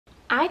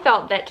I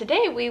thought that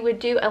today we would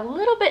do a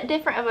little bit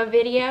different of a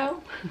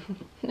video.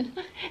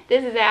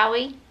 This is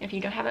Allie, if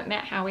you haven't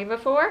met Howie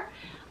before.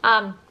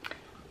 I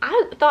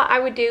thought I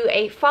would do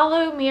a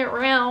follow me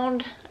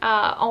around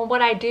on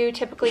what I do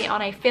typically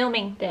on a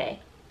filming day.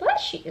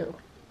 Bless you.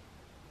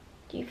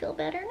 Do you feel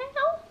better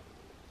now?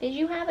 Did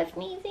you have a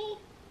sneezy?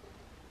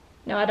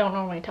 No, I don't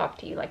normally talk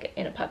to you like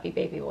in a puppy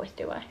baby voice,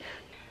 do I?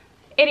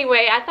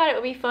 Anyway, I thought it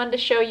would be fun to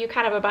show you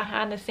kind of a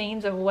behind the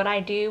scenes of what I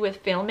do with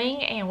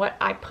filming and what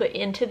I put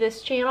into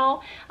this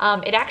channel.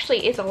 It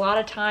actually is a lot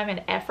of time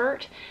and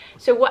effort.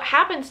 So what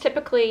happens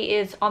typically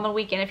is on the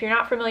weekend, if you're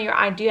not familiar,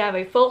 I do have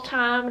a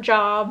full-time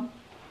job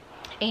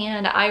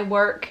and I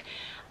work,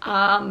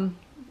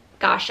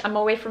 gosh, I'm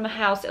away from the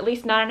house at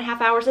least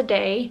 9.5 hours a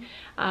day.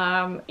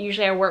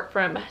 Usually I work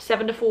from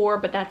 7 to 4,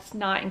 but that's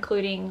not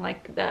including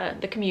like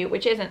the commute,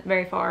 which isn't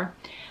very far.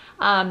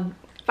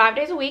 5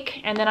 days a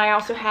week, and then I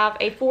also have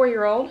a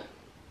 4-year-old.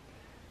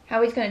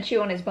 Howie's gonna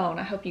chew on his bone.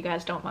 I hope you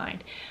guys don't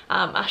mind.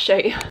 I'll show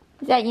you.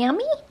 Is that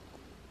yummy?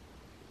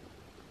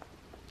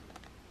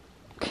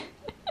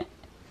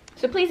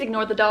 So please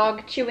ignore the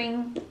dog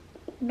chewing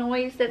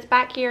noise that's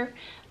back here.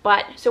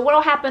 But so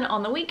what'll happen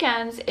on the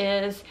weekends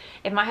is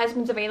if my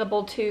husband's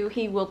available too,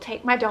 he will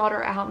take my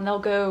daughter out and they'll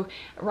go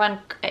run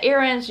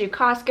errands, do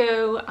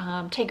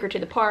Costco, take her to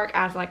the park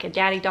as like a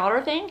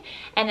daddy-daughter thing.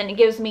 And then it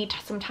gives me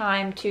some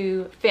time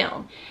to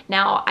film.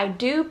 Now I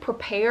do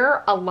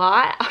prepare a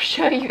lot. I'll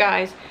show you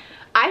guys.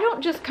 I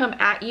don't just come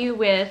at you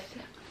with,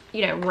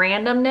 you know,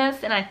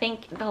 randomness. And I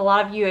think a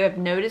lot of you have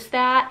noticed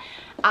that.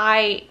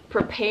 I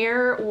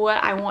prepare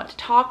what I want to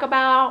talk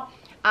about.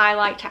 I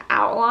like to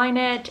outline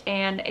it,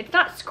 and it's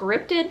not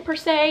scripted per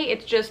se,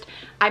 it's just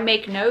I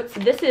make notes.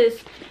 This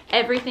is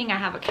everything. I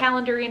have a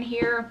calendar in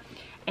here,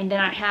 and then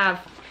I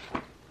have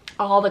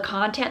all the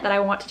content that I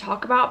want to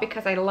talk about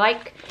because I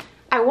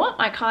want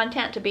my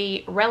content to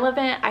be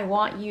relevant. I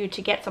want you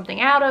to get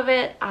something out of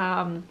it,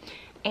 and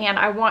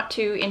I want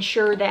to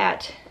ensure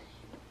that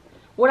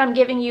what I'm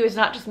giving you is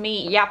not just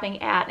me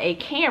yapping at a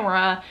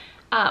camera,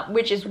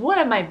 which is one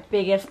of my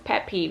biggest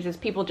pet peeves, is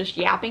people just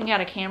yapping at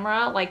a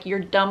camera like you're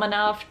dumb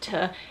enough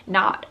to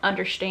not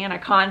understand a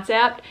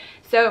concept.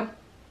 So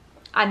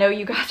I know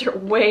you guys are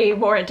way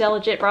more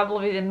intelligent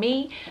probably than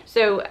me.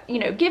 So, you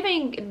know,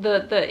 giving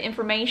the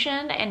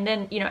information and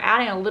then, you know,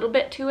 adding a little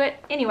bit to it.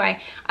 Anyway,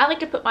 I like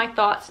to put my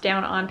thoughts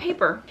down on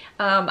paper.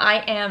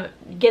 I am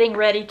getting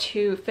ready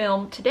to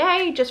film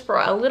today just for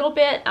a little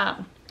bit.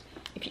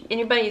 If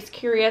anybody is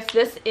curious,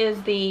 this is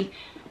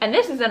and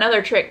this is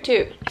another trick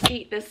too.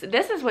 See, this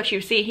is what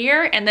you see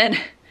here, and then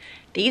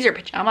these are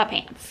pajama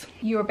pants.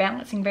 You are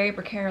balancing very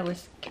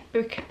precariously.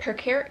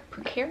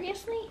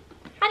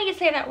 How do you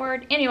say that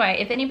word? Anyway,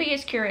 if anybody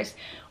is curious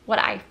what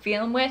I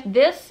film with,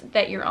 this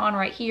that you're on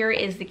right here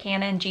is the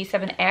Canon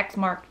G7X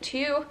Mark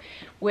II,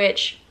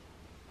 which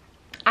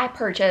I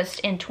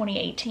purchased in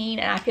 2018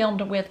 and I filmed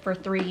with for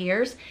 3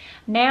 years.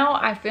 Now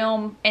I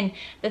film, and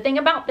the thing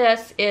about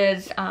this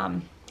is,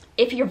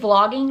 if you're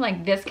vlogging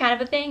like this kind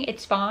of a thing,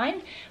 it's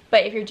fine.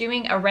 But if you're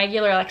doing a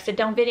regular like sit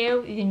down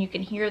video, then you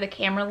can hear the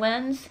camera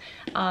lens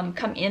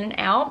come in and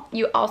out.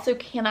 You also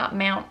cannot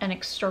mount an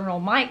external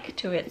mic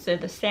to it, so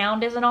the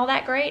sound isn't all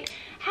that great.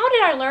 How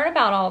did I learn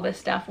about all this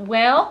stuff?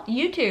 Well,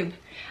 YouTube.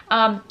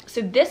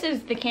 So this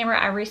is the camera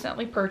I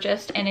recently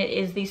purchased, and it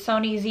is the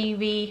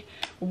Sony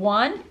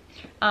ZV-1.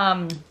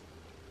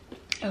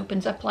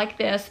 Opens up like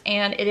this,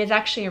 and it is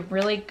actually a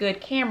really good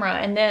camera.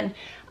 And then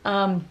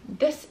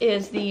this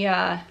is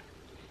the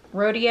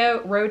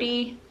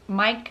Rode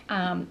mic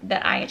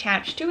that I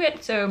attached to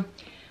it. So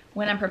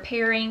when I'm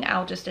preparing,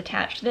 I'll just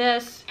attach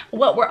this.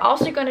 What we're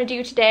also going to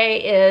do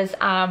today is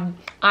I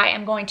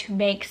am going to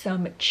make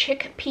some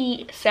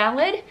chickpea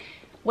salad.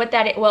 What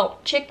that is, well,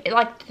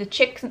 like the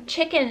chicken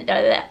of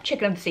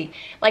the sea,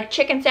 like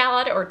chicken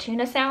salad or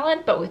tuna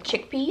salad, but with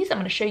chickpeas. I'm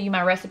going to show you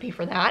my recipe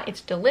for that.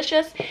 It's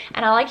delicious,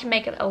 and I like to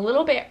make it a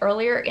little bit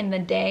earlier in the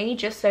day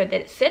just so that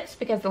it sits,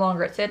 because the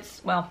longer it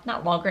sits, well,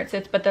 not longer it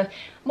sits, but the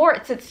more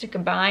it sits to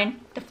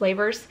combine the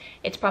flavors,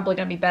 it's probably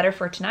going to be better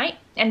for tonight.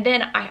 And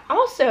then I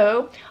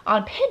also,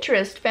 on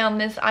Pinterest,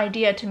 found this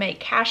idea to make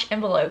cash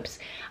envelopes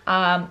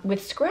with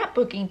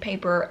scrapbooking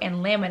paper and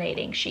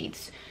laminating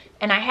sheets,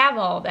 and I have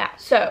all of that.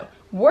 So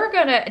we're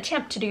gonna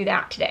attempt to do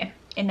that today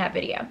in that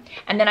video.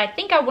 And then I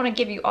think I want to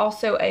give you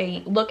also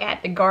a look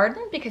at the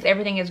garden because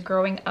everything is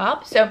growing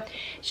up. So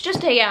it's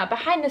just a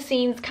behind the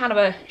scenes kind of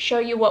a show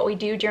you what we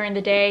do during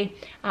the day.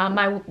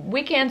 My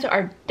weekends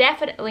are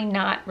definitely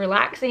not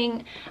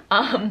relaxing.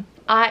 And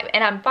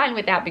I'm fine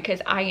with that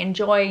because I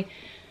enjoy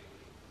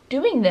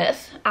doing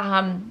this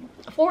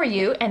for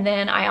you. And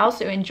then I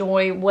also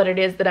enjoy what it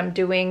is that I'm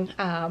doing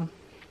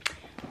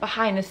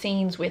behind the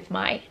scenes with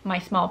my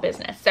small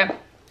business. So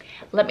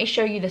let me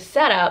show you the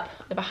setup,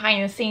 the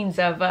behind the scenes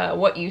of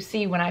what you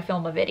see when I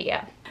film a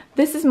video.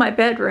 This is my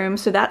bedroom,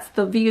 so that's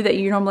the view that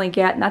you normally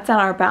get, and that's in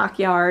our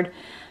backyard.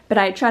 But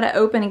I try to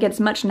open and get as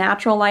much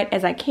natural light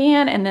as I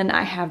can, and then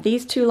I have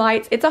these two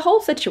lights. It's a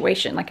whole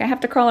situation. Like, I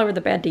have to crawl over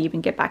the bed to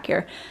even get back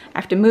here. I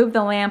have to move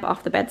the lamp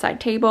off the bedside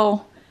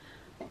table.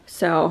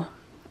 So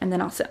and then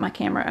I'll set my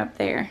camera up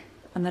there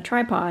on the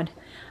tripod.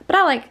 But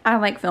I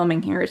like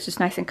filming here. It's just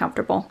nice and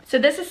comfortable. So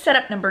this is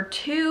setup number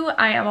 2.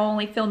 I am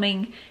only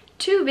filming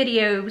 2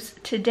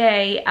 videos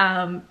today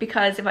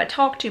because if I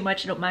talk too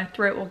much, my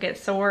throat will get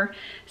sore.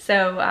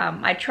 So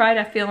I try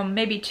to film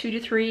maybe 2 to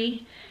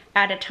 3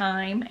 at a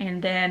time,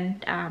 and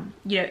then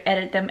you know,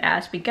 edit them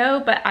as we go.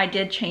 But I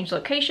did change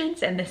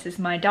locations, and this is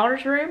my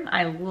daughter's room.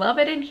 I love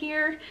it in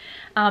here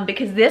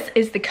because this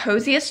is the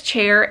coziest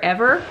chair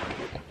ever.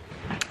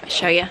 I'll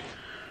show you.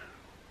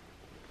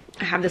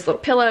 I have this little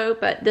pillow,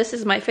 but this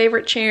is my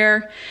favorite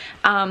chair.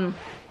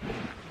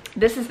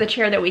 This is the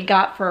chair that we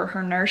got for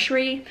her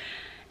nursery,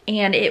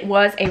 and it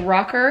was a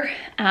rocker.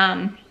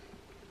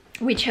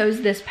 We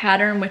chose this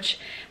pattern, which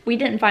we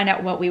didn't find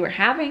out what we were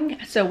having,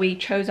 so we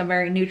chose a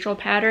very neutral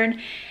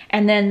pattern.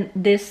 And then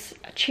this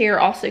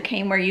chair also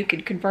came where you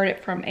could convert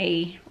it from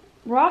a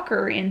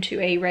rocker into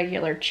a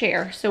regular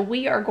chair. So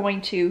we are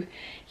going to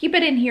keep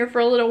it in here for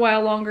a little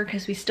while longer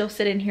because we still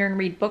sit in here and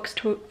read books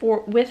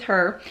with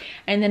her,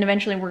 and then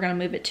eventually we're going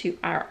to move it to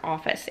our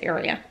office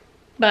area.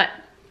 But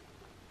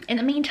in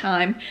the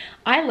meantime,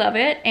 I love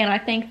it, and I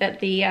think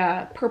that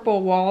the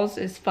purple walls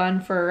is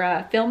fun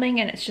for filming,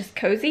 and it's just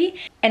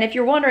cozy. And if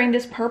you're wondering,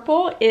 this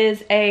purple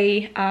is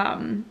a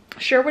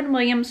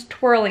Sherwin-Williams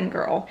Twirling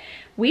Girl.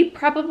 We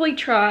probably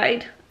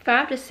tried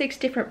 5 to 6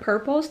 different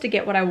purples to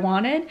get what I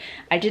wanted.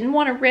 I didn't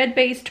want a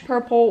red-based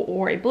purple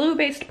or a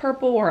blue-based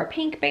purple or a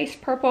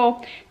pink-based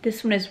purple.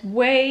 This one is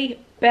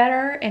way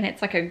better, and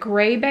it's like a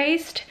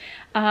gray-based.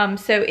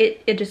 So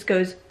it just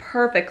goes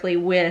perfectly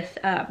with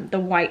the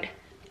white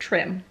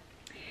trim.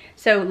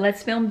 So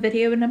let's film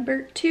video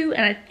number 2,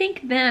 and I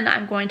think then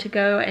I'm going to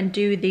go and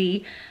do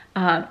the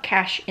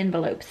cash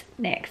envelopes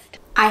next.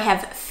 I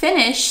have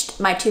finished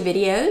my 2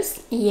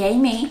 videos. Yay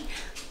me.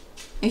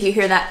 If you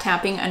hear that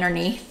tapping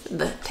underneath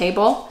the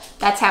table,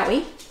 that's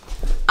Howie.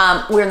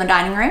 We're in the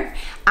dining room.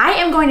 I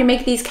am going to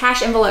make these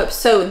cash envelopes.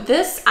 So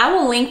this, I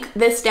will link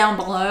this down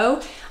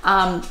below,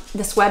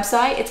 this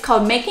website. It's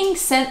called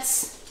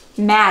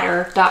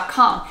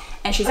makingcensematter.com.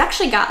 And she's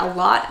actually got a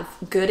lot of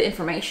good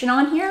information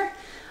on here.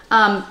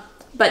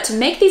 But to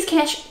make these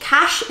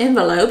cash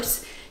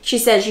envelopes, she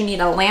says you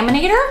need a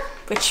laminator,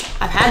 which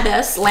I've had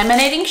this,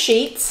 laminating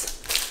sheets,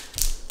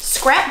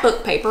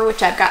 scrapbook paper,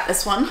 which I've got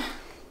this one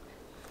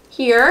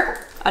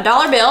here, a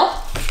 $1 bill.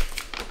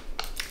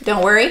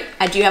 Don't worry,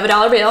 I do have a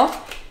 $1 bill.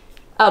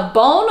 A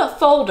bone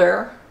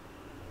folder,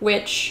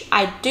 which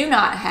I do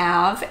not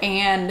have,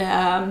 and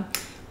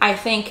I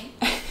think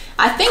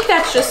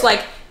that's just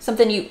like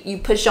something you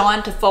push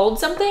on to fold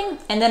something,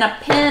 and then a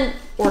pen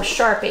or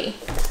Sharpie.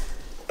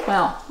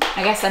 Well,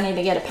 I guess I need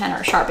to get a pen or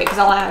a Sharpie because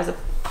all I have is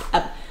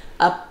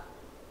a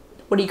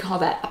what do you call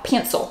that? A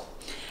pencil.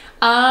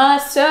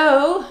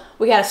 So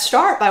we gotta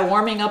start by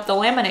warming up the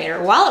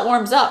laminator. While it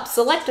warms up,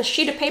 select a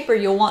sheet of paper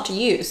you'll want to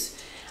use.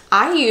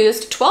 I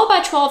used 12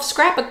 by 12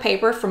 scrapbook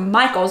paper from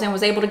Michael's and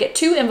was able to get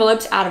 2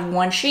 envelopes out of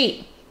 1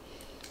 sheet.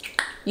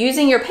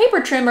 Using your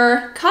paper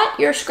trimmer, cut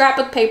your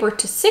scrapbook paper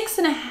to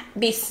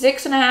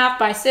 6.5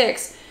 by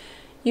 6.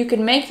 You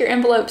can make your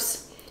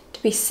envelopes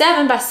to be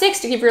 7 by 6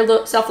 to give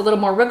yourself a little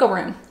more wiggle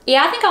room.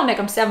 Yeah, I think I'll make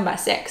them 7 by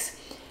 6,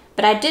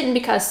 but I didn't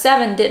because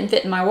 7 didn't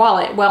fit in my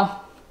wallet.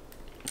 Well,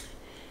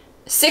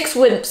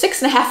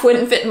 6.5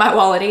 wouldn't fit in my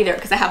wallet either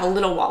because I have a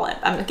little wallet.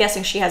 I'm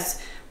guessing she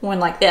has one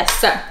like this.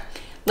 So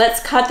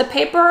let's cut the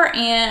paper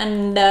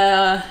and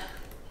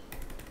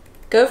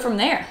go from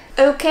there.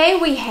 Okay,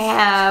 we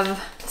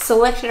have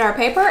selected our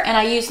paper, and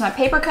I used my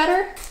paper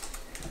cutter.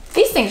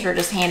 These things are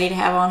just handy to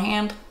have on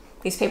hand,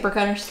 these paper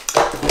cutters.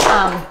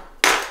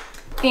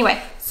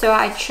 Anyway, so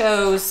I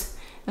chose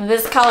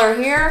this color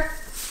here,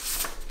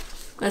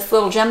 this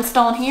little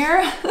gemstone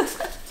here.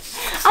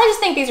 I just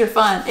think these are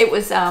fun. It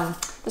was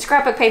the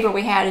scrapbook paper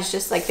we had is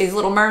just like these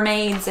little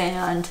mermaids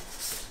and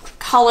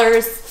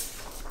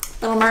colors,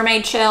 little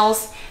mermaid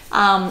shells.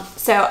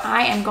 So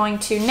I am going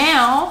to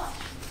now,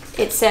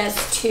 it says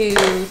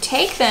to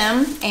take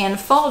them and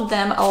fold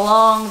them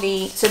along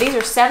the, so these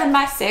are 7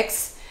 by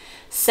 6,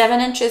 7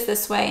 inches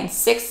this way and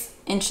 6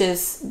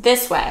 inches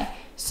this way,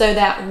 so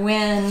that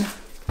when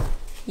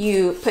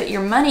you put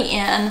your money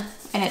in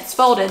and it's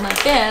folded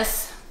like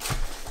this,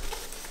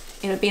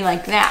 it'll be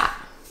like that.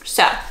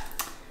 So,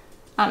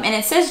 and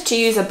it says to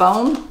use a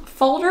bone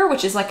folder,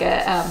 which is like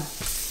a,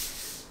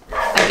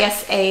 I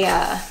guess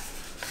a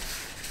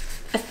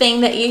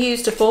thing that you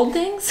use to fold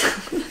things,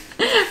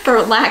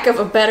 for lack of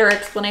a better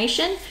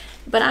explanation.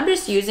 But I'm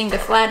just using the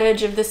flat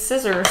edge of the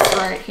scissors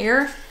right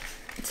here.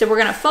 So we're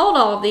gonna fold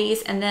all of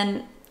these, and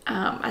then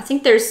I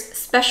think there's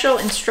special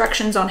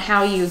instructions on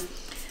how you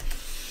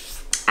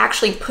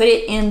actually put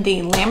it in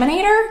the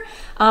laminator.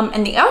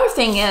 And the other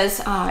thing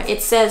is,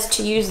 it says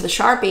to use the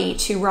Sharpie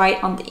to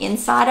write on the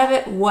inside of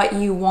it what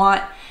you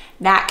want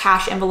that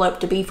cash envelope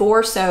to be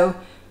for. So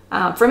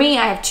for me,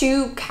 I have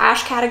 2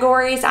 cash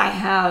categories. I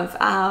have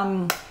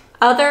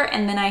other,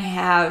 and then I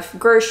have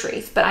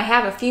groceries. But I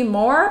have a few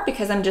more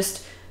because I'm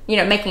just, you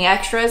know, making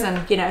extras.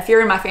 And, you know, if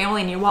you're in my family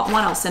and you want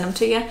one, I'll send them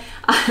to you.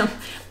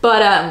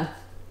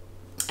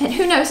 And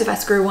who knows if I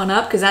screw one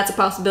up, because that's a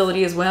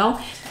possibility as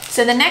well.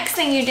 So the next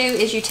thing you do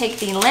is you take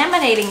the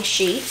laminating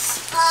sheets.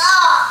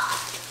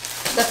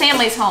 The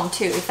family's home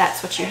too, if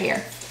that's what you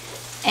hear.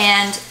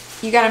 And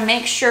you gotta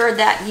make sure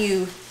that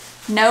you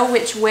know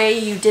which way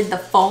you did the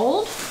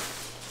fold,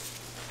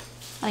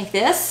 like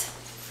this,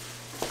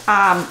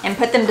 and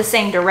put them the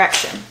same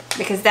direction,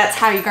 because that's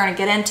how you're gonna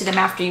get into them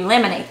after you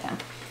laminate them.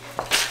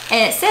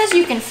 And it says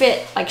you can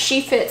fit, like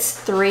she fits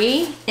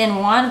 3 in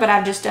one, but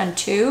I've just done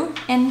 2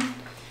 in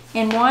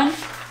one.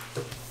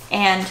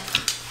 And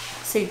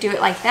so you do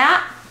it like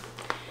that,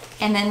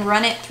 and then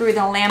run it through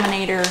the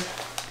laminator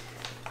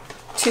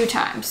 2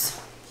 times.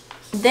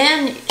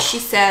 Then she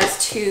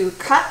says to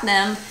cut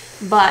them,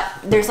 but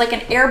there's like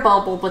an air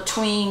bubble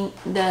between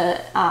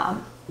the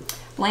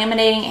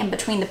laminating and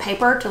between the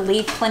paper to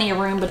leave plenty of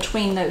room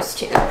between those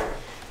two.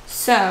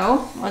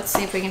 So let's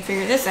see if we can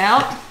figure this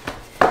out.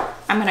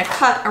 I'm gonna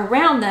cut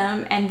around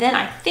them, and then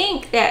I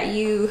think that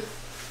you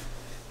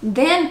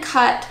then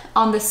cut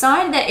on the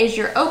side that is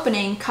your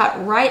opening,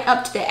 cut right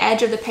up to the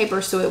edge of the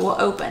paper so it will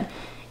open.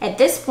 At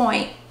this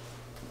point,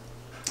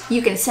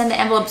 you can send the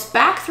envelopes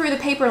back through the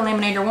paper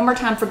laminator one more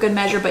time for good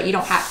measure, but you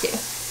don't have to.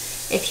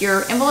 If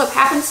your envelope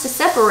happens to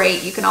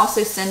separate, you can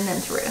also send them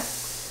through.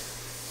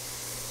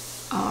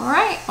 All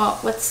right, well,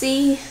 let's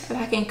see if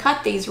I can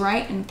cut these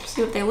right and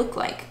see what they look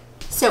like.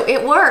 So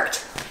it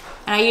worked,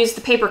 and I used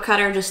the paper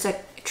cutter just to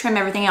trim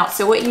everything out.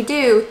 So what you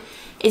do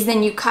is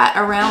then you cut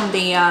around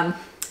the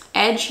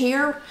edge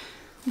here,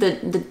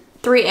 the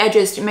 3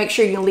 edges, to make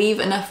sure you leave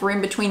enough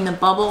room between the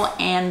bubble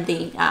and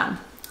the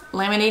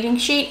laminating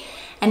sheet,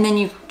 and then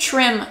you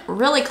trim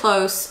really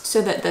close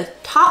so that the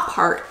top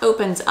part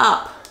opens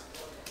up.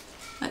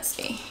 Let's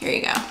see, here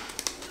you go,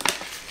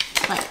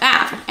 like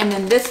that. And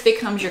then this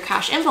becomes your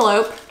cash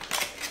envelope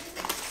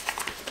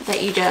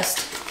that you just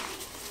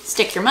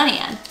stick your money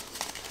in.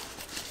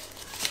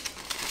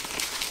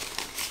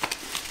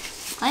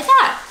 Like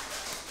that.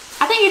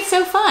 I think it's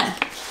so fun.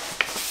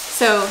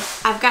 So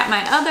I've got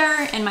my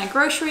other and my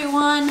grocery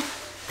one.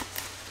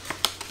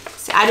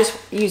 So I just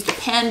used a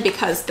pen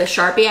because the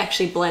Sharpie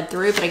actually bled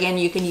through, but again,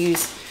 you can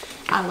use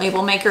a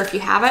label maker if you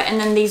have it. And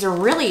then these are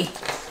really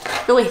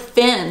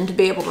thin to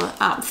be able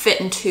to fit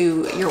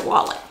into your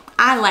wallet.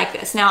 I like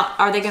this. Now,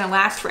 are they gonna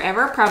last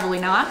forever? Probably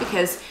not,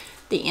 because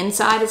the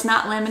inside is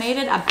not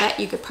laminated. I bet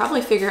you could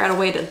probably figure out a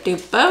way to do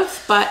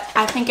both, but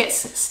I think it's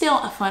still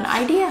a fun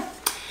idea.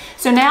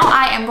 So now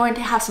I am going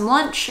to have some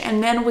lunch,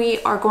 and then we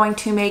are going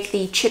to make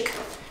the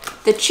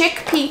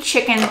chickpea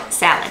chicken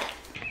salad.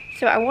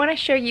 So I want to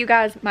show you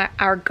guys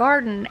our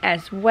garden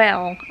as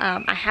well.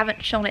 I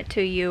haven't shown it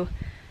to you.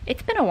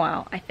 It's been a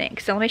while, I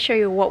think. So let me show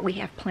you what we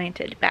have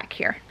planted back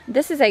here.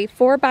 This is a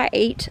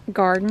 4x8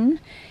 garden,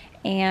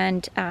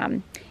 and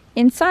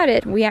inside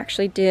it we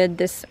actually did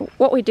this.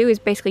 What we do is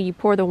basically you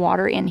pour the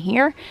water in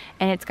here,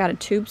 and it's got a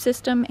tube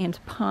system and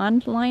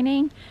pond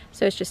lining,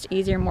 so it's just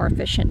easier, more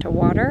efficient to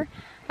water.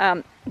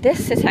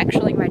 This is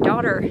actually my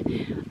daughter.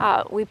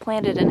 We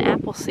planted an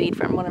apple seed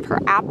from one of her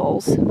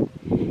apples,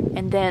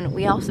 and then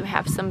we also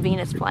have some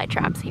Venus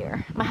flytraps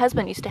here. My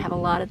husband used to have a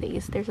lot of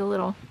these. There's a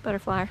little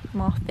butterfly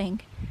moth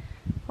thing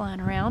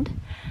flying around.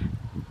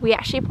 We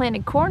actually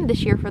planted corn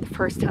this year for the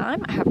first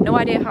time. I have no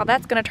idea how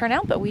that's going to turn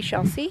out, but we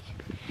shall see.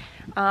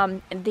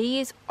 And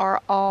these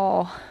are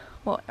all,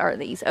 what are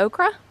these,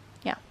 okra?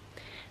 Yeah,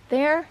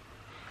 there.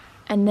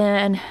 And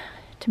then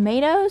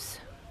tomatoes.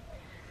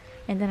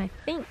 And then I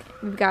think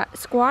we've got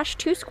squash,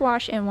 2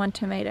 squash and 1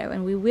 tomato.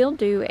 And we will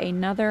do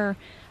another,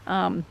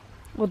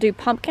 we'll do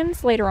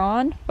pumpkins later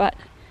on, but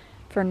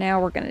for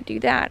now we're gonna do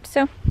that.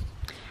 So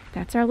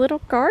that's our little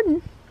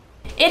garden.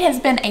 It has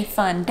been a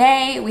fun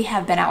day. We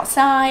have been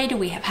outside,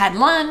 we have had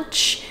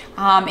lunch.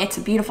 It's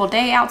a beautiful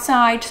day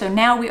outside. So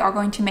now we are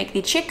going to make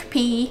the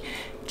chickpea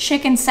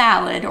chicken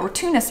salad or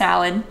tuna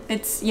salad.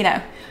 It's, you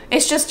know,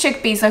 it's just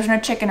chickpeas. There's no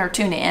chicken or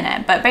tuna in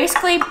it. But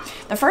basically,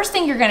 the first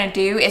thing you're gonna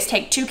do is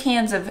take 2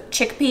 cans of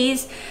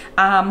chickpeas,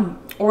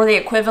 or the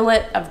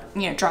equivalent of,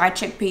 you know, dried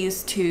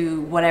chickpeas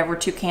to whatever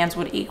 2 cans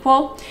would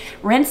equal.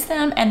 Rinse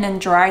them and then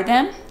dry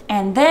them.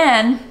 And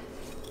then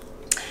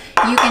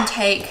you can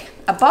take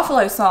a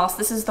buffalo sauce.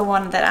 This is the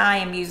one that I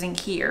am using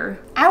here.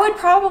 I would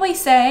probably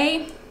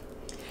say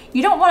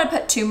you don't want to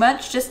put too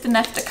much, just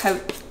enough to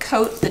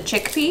coat the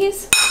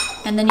chickpeas.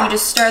 And then you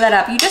just stir that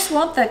up. You just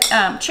want the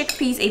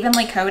chickpeas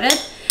evenly coated.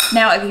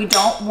 Now, if you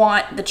don't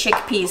want the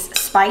chickpeas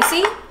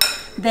spicy,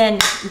 then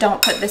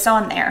don't put this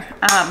on there.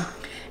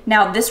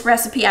 Now, this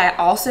recipe I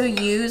also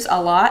use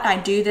a lot. I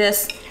do the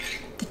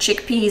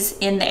chickpeas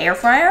in the air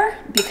fryer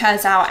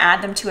because I'll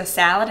add them to a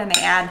salad and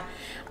they add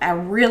a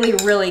really,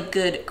 really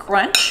good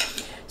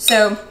crunch.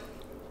 So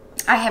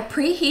I have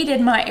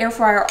preheated my air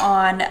fryer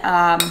on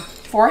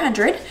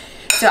 400.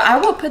 So I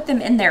will put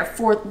them in there.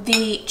 For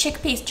the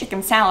chickpeas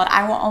chicken salad,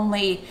 I will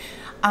only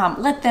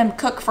let them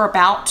cook for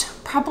about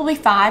probably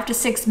 5 to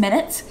 6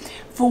 minutes.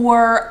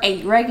 For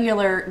a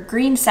regular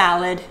green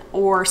salad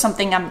or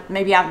something,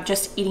 maybe I'm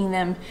just eating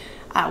them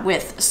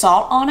with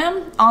salt on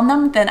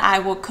them, then I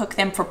will cook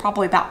them for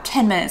probably about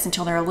 10 minutes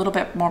until they're a little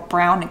bit more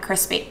brown and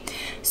crispy.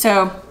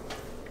 So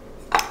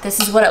this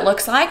is what it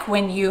looks like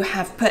when you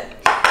have put,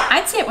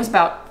 I'd say it was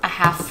about a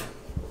half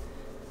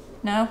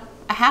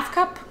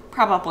cup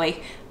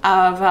probably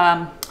of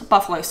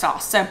buffalo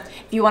sauce. So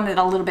if you wanted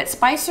a little bit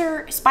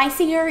spicier,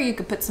 you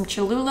could put some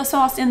Cholula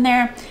sauce in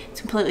there.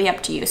 It's completely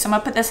up to you. So I'm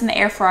gonna put this in the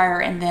air fryer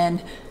and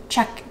then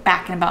check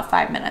back in about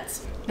 5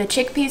 minutes. The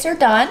chickpeas are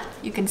done.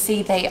 You can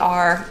see they're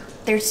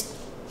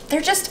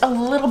just a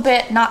little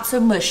bit not so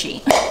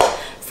mushy,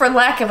 for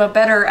lack of a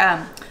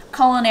better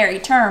culinary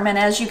term. And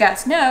as you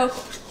guys know,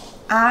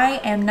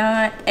 I am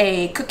not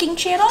a cooking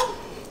channel,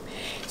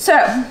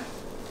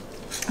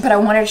 but I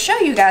wanted to show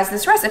you guys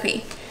this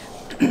recipe.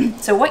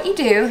 So what you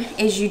do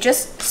is you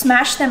just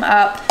smash them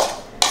up.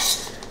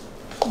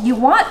 You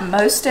want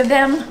most of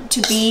them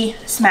to be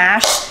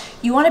smashed.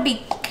 You want to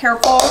be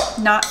careful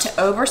not to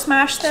over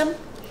smash them,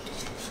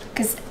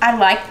 because I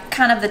like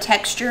kind of the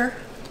texture,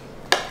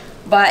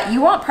 but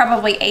you want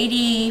probably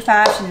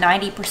 85 to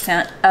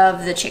 90%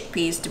 of the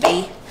chickpeas to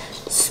be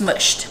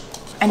smushed.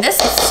 And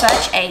this is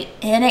such an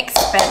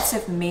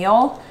inexpensive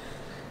meal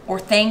or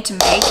thing to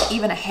make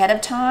even ahead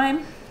of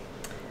time.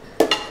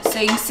 So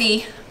you can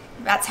see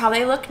that's how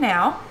they look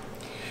now.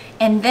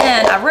 And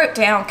then I wrote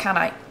down kind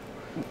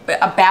of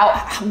about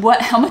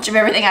how much of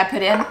everything I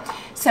put in.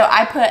 So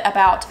I put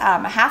about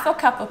a half a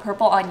cup of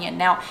purple onion.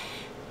 Now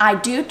I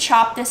do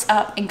chop this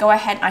up and go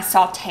ahead and I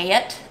saute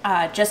it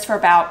just for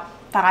about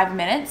 5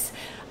 minutes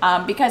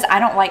because I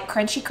don't like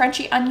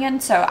crunchy onion,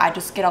 so I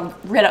just get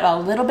rid of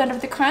a little bit of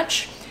the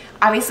crunch.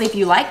 Obviously if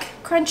you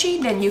like crunchy,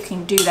 then you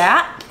can do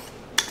that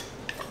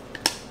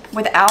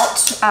without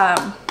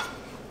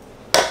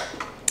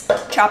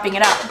chopping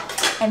it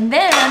up. And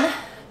then,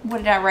 what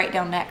did I write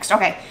down next?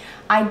 Okay,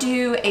 I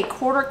do a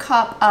 1/4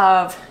 cup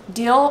of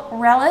dill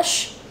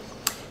relish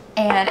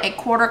and a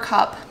 1/4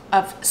 cup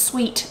of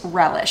sweet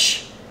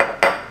relish.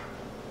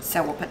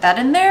 So we'll put that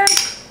in there.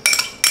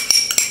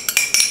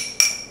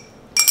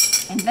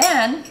 And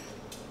then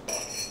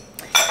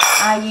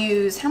I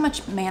use, how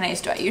much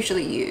mayonnaise do I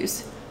usually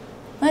use?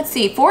 Let's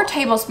see, 4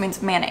 tablespoons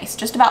of mayonnaise,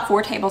 just about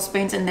 4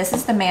 tablespoons. And this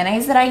is the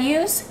mayonnaise that I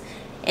use.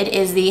 It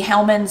is the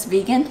Hellmann's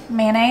vegan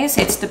mayonnaise.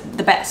 It's the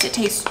best. It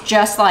tastes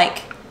just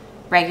like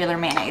regular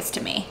mayonnaise to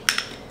me.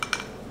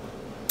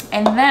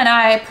 And then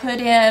I put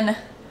in,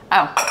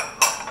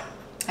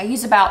 I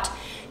use about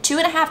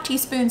 2½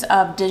 teaspoons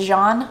of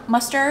Dijon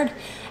mustard,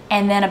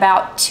 and then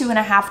about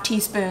 2½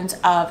 teaspoons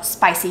of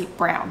spicy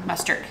brown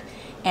mustard.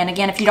 And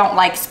again, if you don't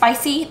like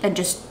spicy, then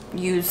just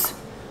use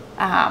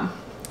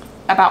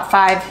about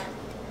 5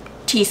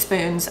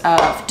 teaspoons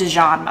of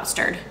Dijon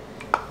mustard.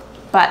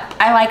 But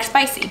I like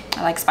spicy.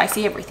 I like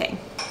spicy everything.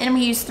 Then we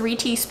use 3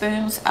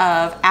 teaspoons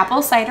of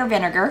apple cider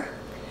vinegar.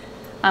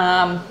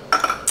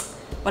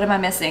 What am I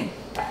missing?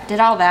 Did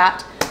all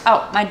that.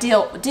 Oh, my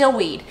dill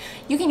weed.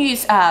 You can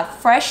use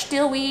fresh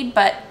dill weed,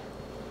 but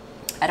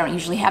I don't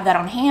usually have that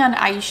on hand.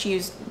 I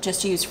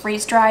just use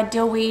freeze-dried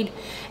dill weed.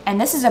 And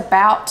this is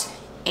about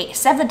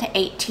 7 to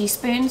 8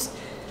 teaspoons.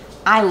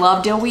 I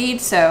love dill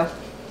weed, so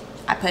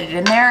I put it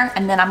in there.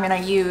 And then I'm gonna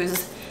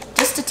use,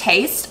 just to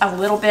taste, a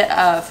little bit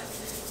of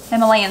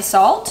Himalayan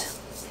salt,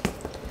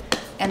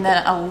 and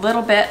then a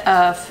little bit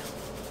of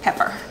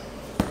pepper.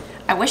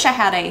 I wish I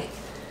had a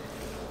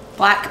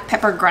black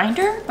pepper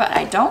grinder, but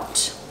I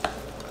don't.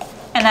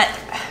 And that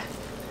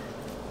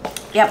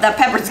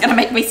pepper's gonna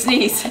make me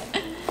sneeze.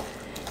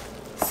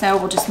 So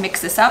we'll just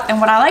mix this up.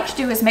 And what I like to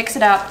do is mix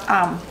it up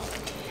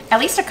at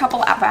least a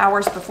couple of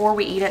hours before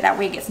we eat it. That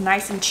way it gets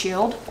nice and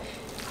chilled.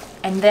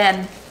 And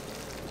then,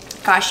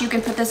 gosh, you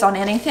can put this on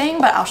anything,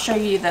 but I'll show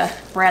you the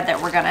bread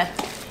that we're gonna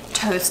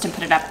toast and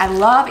put it up. I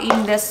love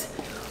eating this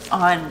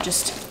on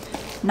just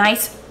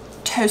nice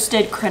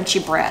toasted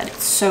crunchy bread.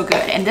 It's so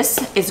good, and this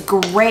is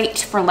great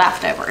for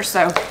leftovers.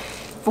 So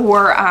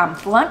for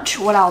lunch,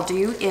 what I'll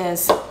do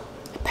is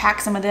pack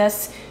some of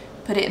this,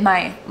 put it in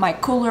my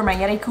cooler, my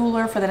Yeti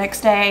cooler for the next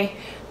day,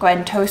 go ahead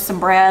and toast some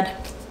bread.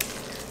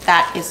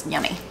 That is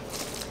yummy.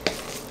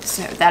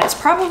 So that is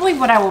probably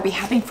what I will be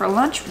having for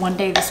lunch one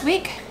day this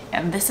week,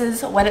 and this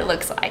is what it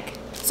looks like.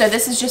 So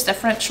this is just a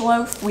French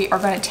loaf. We are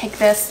going to take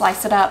this,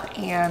 slice it up,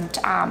 and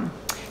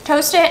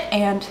toast it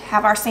and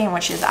have our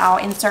sandwiches. I'll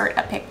insert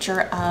a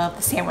picture of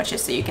the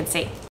sandwiches so you can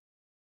see.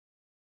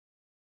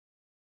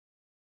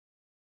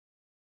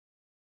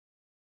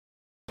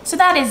 So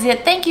that is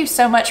it. Thank you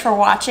so much for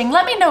watching.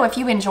 Let me know if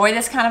you enjoy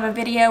this kind of a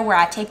video where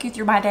I take you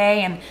through my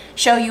day and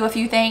show you a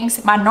few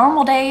things. My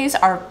normal days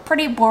are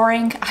pretty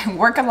boring. I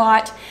work a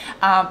lot,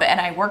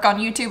 and I work on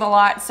YouTube a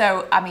lot.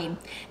 So, I mean,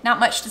 not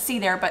much to see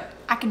there, but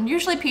I can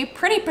usually be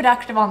pretty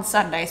productive on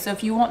Sunday. So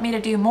if you want me to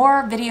do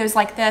more videos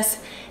like this,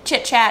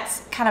 chit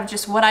chats, kind of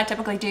just what I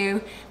typically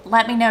do,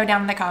 let me know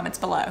down in the comments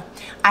below.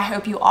 I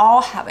hope you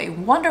all have a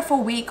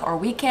wonderful week or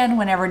weekend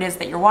whenever it is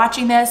that you're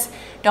watching this.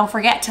 Don't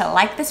forget to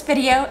like this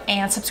video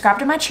and subscribe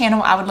to my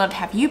channel. I would love to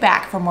have you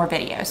back for more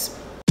videos.